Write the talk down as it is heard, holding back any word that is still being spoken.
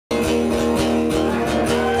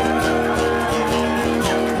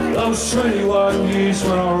21 years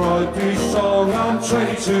when I wrote this song. I'm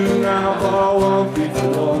 22 now, but I won't be for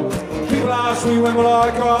long. People ask me when will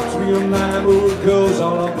I grow up to be a man, but the girls I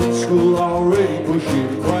love at school are already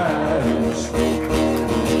pushing crowds.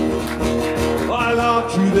 I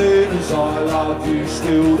loved you then as I love you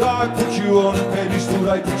still. Don't put you on a pedestal,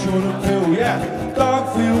 they put you on a pill, yeah. Don't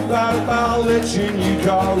feel bad about letting you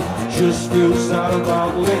go, just feel sad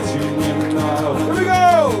about letting you know. Here we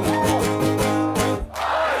go! I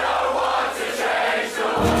don't want to change the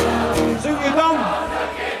world. Sing it down. I'm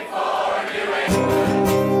looking for a new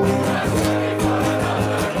England. That's looking for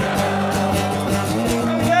another girl.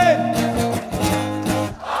 Again.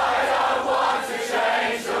 I don't want to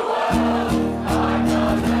change the world. I'm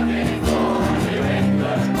not looking for a new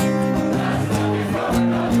England. That's looking for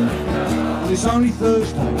another girl. It's only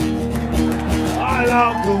Thursday. I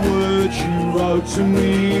love the words you wrote to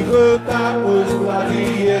me, but that was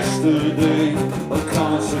bloody yesterday. I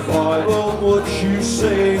can't survive on what you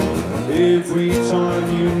say every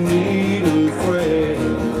time you need a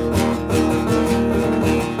friend.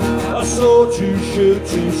 I saw two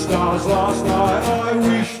shooting stars last night, I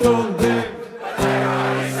wished on them.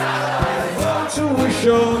 To wish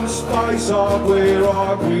on space up where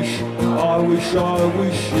I wish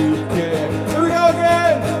you'd care. Here we go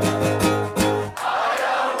again! I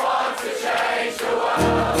don't want to change the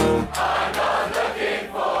world. I'm not looking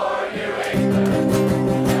for a new England.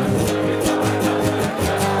 That's looking for another girl.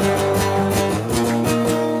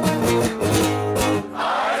 I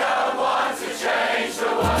don't want to change the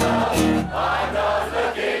world. I'm not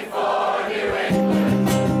looking for a new England.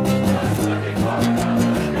 That's looking for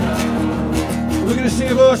another girl. We're going to sing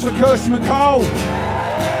a verse for Kirsty McCall.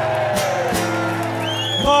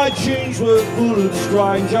 My jeans were full of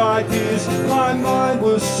strange ideas. My mind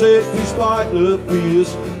was set despite the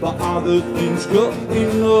fears, but other things got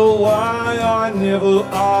in the way. I never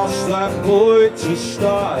asked that boy to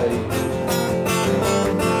stay.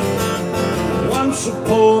 Once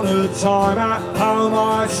upon a time at home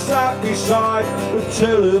I sat beside the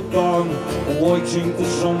telephone, waiting for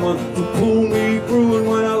someone to pull me through. And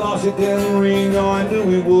when I lost it didn't ring, I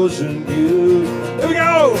knew it wasn't you. Here we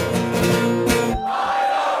go!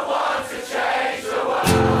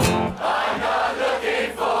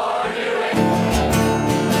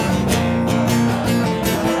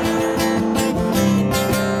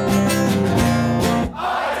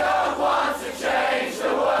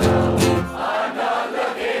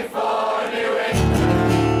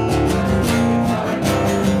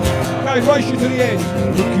 Race you to the end.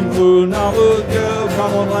 Looking for another girl,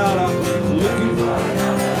 come on louder. Looking for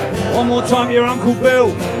another girl. One more time, your Uncle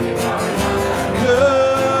Bill. Girl.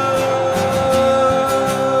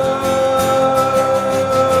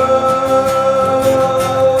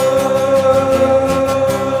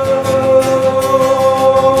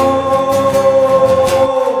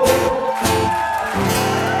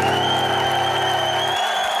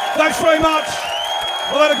 Thanks very much.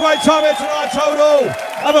 I've had a great time here tonight, Toad Hall.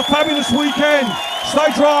 Have a fabulous weekend.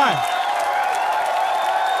 Stay dry.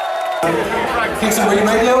 Kingston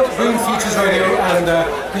Radio, Green Futures Radio, and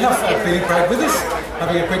we have Billy Bragg with us,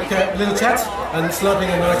 having a quick little chat and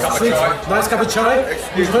slurping a nice cup of chai.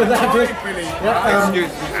 Enjoying that, Billy. Yeah,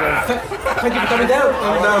 thank you for coming down.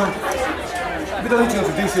 And we don't need to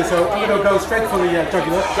introduce you, so I'm going to go straight for the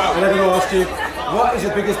jugular, and I'm going to ask you, what is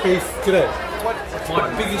your biggest beef today?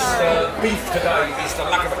 My biggest beef today is the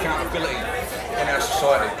lack of accountability in our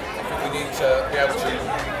society. I think we need to be able to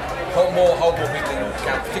hold more people in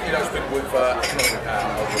account, particularly those people with economic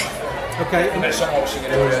power. Okay. And there's someone singing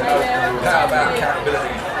earlier, how about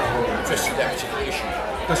accountability addressing that particular issue?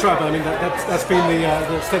 That's right, but I mean that's been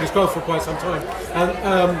the status quo for quite some time. And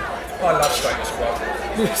I love status quo.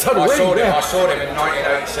 So I saw them in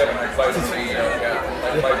 1987. They played on the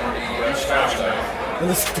Slough Stadium.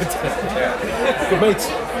 Yeah. Good mates.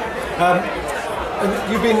 And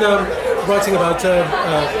you've been writing about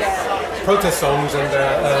protest songs and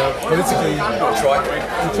politically. That's right.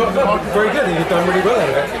 Very good, and you've done really well at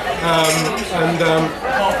it.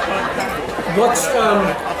 What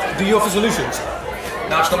do you offer solutions?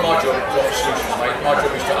 No, it's not my job to offer solutions, mate. My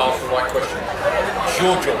job is to ask the right question. It's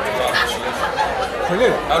your job to offer solutions.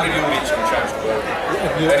 Brilliant. Only the audience can change the world.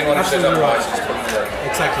 Anyone who says otherwise is probably wrong.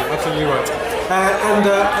 Exactly, absolutely right. And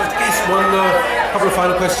I guess one couple of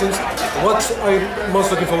final questions. What are you most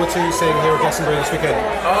looking forward to seeing here at Glastonbury this weekend?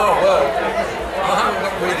 Oh, well, I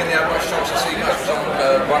haven't really going to have much chance to see much because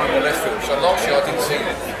I'm running the left field. So last year I didn't see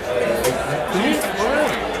it. Did you?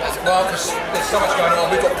 Well, because there's so much going on.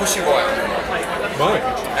 We've got Pussy Riot. Right.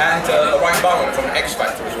 And Lorraine Bowen from X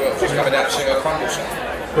Factor as well. She's coming down to sing her Crumble song.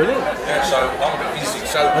 Brilliant. Yeah, so I'm a bit busy.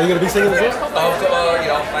 So Are you going to be singing as well? I've got,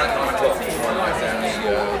 I'm playing at 9 o'clock tomorrow night down the...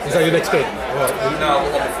 Is that your next gig? Right. No,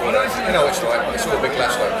 I'm before that. You know what it's like. It's all a big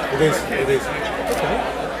Glastonbury. It is. It is. Okay.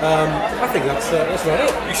 I think that's right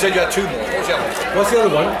it. You said you had two more. What was the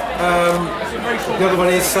other one? What's the other one? The other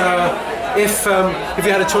one is if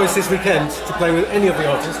you had a choice this weekend to play with any of the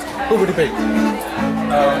artists, who would it be?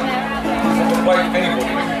 If I could play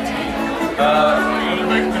anybody.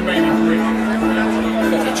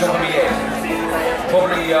 Off the top of my head.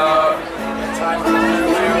 Probably I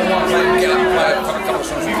want to get up and play a couple of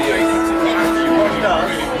songs with you.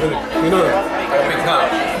 Really? You know it? A big no.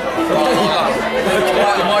 I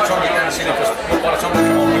might try and get down to see them because by the time they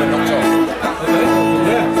come on, we're knocked off. Okay.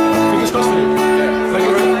 Yeah. Fingers crossed for you. Yeah. Thank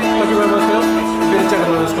you very much, Bill. You've been a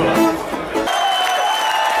gentleman on this call.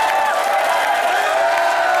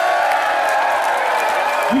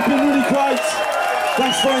 You've been really great.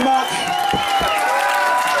 Thanks very much.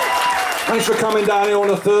 Thanks for coming down here on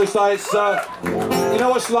a Thursday. It's, you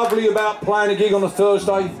know what's lovely about playing a gig on a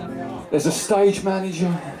Thursday? There's a stage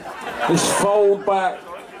manager. There's fold back.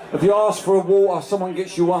 If you ask for a water, someone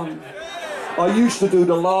gets you one. I used to do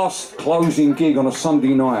the last closing gig on a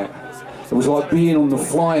Sunday night. It was like being on the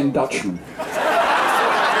Flying Dutchman.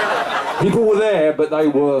 People were there, but they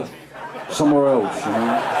were somewhere else, you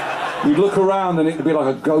know. You'd look around and it'd be like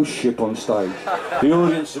a ghost ship on stage. The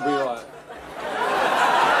audience would be like...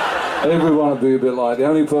 Everyone would be a bit like, the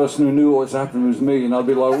only person who knew what was happening was me, and I'd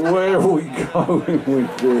be like, where are we going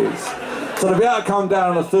with this? So to be able to come down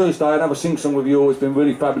on a Thursday and have a sing-song with you all has been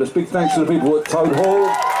really fabulous. Big thanks to the people at Toad Hall,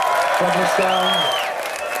 us down.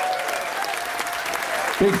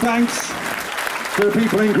 Big thanks to the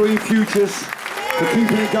people in Green Futures for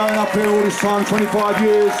keeping it going up here all this time, 25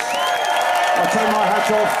 years. I take my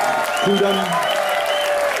hat off to them.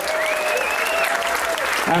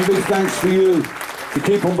 And big thanks for you to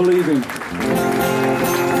keep on believing.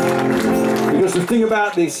 Because the thing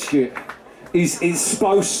about this shit is it's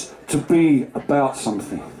supposed to be about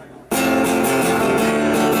something.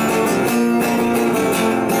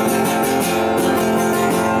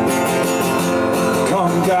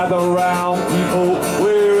 Come gather round, people,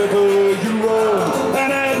 wherever you roam,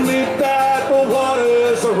 and admit that the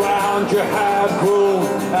waters around you have grown,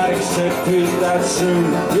 and accept it that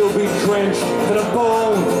soon you'll be drenched to the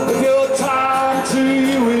bone. If your time to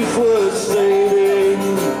you is worth saving,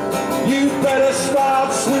 you better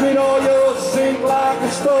start swimming or you'll sink like a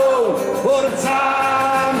stone. For the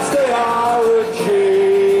times they are a-changing.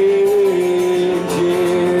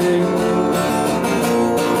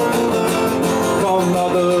 Come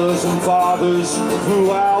mothers and fathers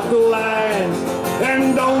throughout the land,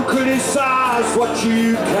 and don't criticize what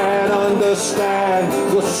you can't understand.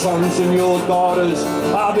 Your sons and your daughters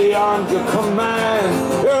are beyond your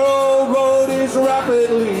command. Your old road is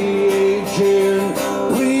rapidly aging.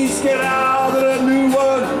 Please get out of the new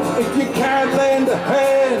one if you can't lend a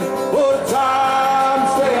hand. For the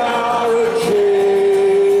times they are a-changing.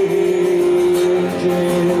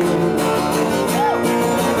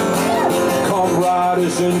 Come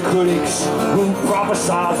riders and critics who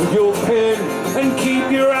prophesize with your pen, and keep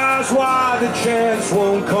your eyes wide, the chance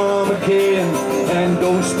won't come again. And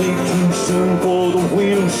don't speak too soon, for the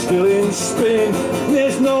wheel's still in spin.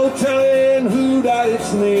 There's no telling who that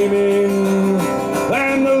it's naming,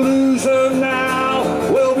 and the loser now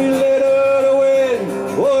will be later to win.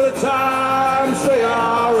 For the times they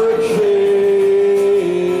are a-changing.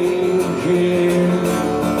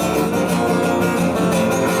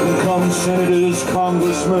 Come senators,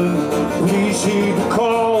 congressmen, please heed the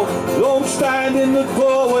call. Don't stand in the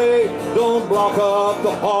doorway, don't block up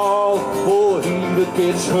the hall. For he that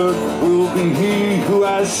gets hurt will be he who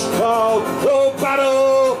has stalled. The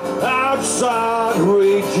battle outside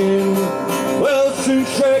raging will soon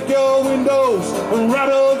shake your windows and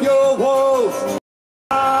rattle your walls.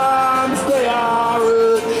 Times they are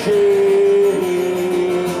a-changing.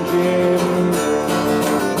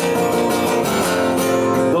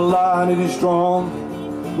 The line it is drawn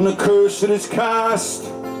and the curse it is cast.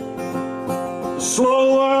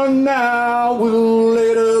 Slow on now will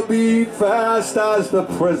later be fast, as the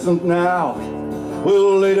present now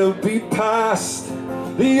will later be past.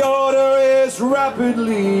 The order is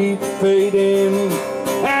rapidly fading,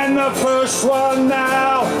 and the first one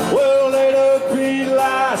now will later be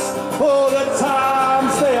last. For the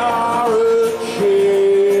times they are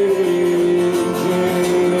a-changing.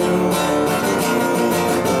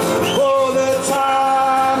 For the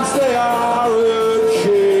times they are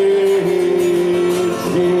a-changing.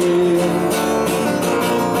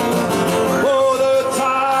 For the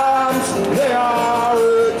times they are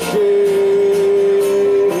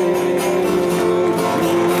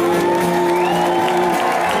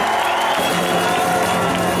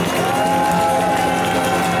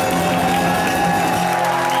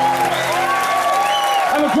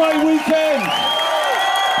great weekend.